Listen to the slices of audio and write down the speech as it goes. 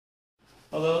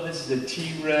Although this is a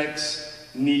T-Rex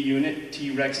knee unit,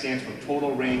 T-Rex stands for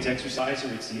Total Range Exerciser.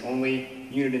 It's the only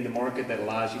unit in the market that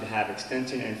allows you to have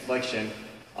extension and flexion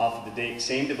off of the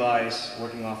same device,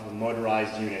 working off of a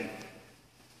motorized unit.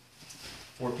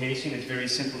 For patient, it's very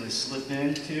simple to slip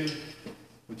into.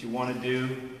 What you want to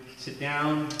do, sit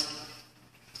down,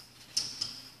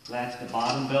 latch the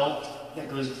bottom belt that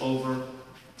goes over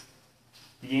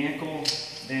the ankle,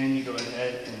 then you go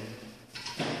ahead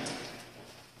and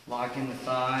lock in the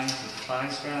thigh with the thigh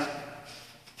strap.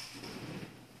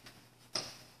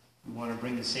 You want to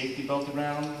bring the safety belt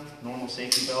around, normal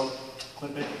safety belt,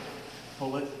 clip it,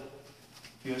 pull it,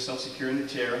 feel yourself secure in the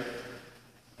chair.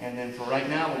 And then for right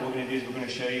now, what we're going to do is we're going to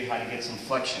show you how to get some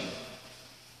flexion.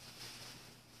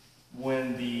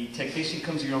 When the technician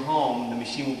comes to your home, the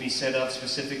machine will be set up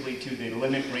specifically to the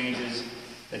limit ranges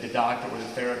that the doctor or the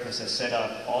therapist has set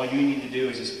up. All you need to do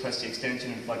is just press the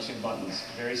extension and flexion buttons.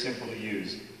 Very simple to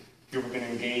use. Here we're going to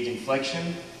engage in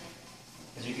flexion.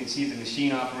 As you can see, the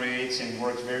machine operates and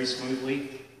works very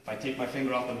smoothly. If I take my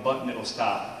finger off the button, it'll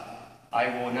stop. I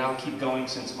will now keep going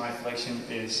since my flexion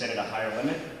is set at a higher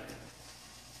limit.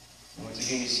 And once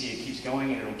again, you see it keeps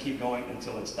going and it'll keep going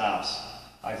until it stops.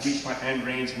 I've reached my end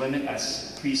range limit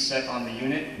as preset on the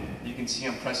unit. You can see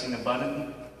I'm pressing the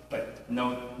button, but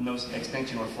no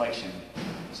extension or flexion.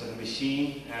 So the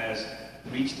machine has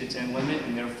reached its end limit,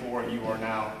 and therefore you are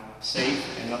now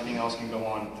safe and nothing else can go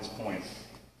on at this point.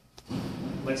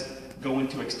 Let's go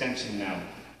into extension now.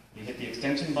 You hit the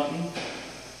extension button,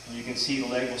 and you can see the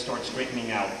leg will start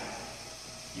straightening out.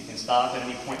 You can stop at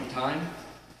any point in time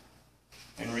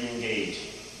and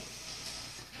re-engage.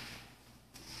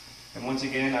 And once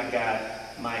again, I've got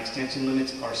my extension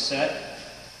limits are set.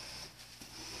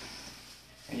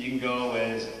 And you can go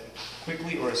as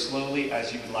quickly or as slowly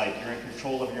as you'd like. You're in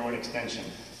control of your own extension.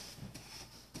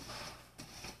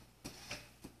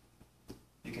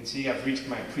 You can see I've reached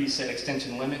my preset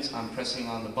extension limits. I'm pressing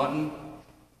on the button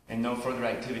and no further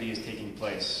activity is taking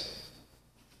place.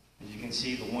 As you can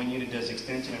see, the one unit does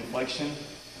extension and flexion.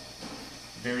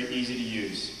 Very easy to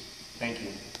use. Thank you.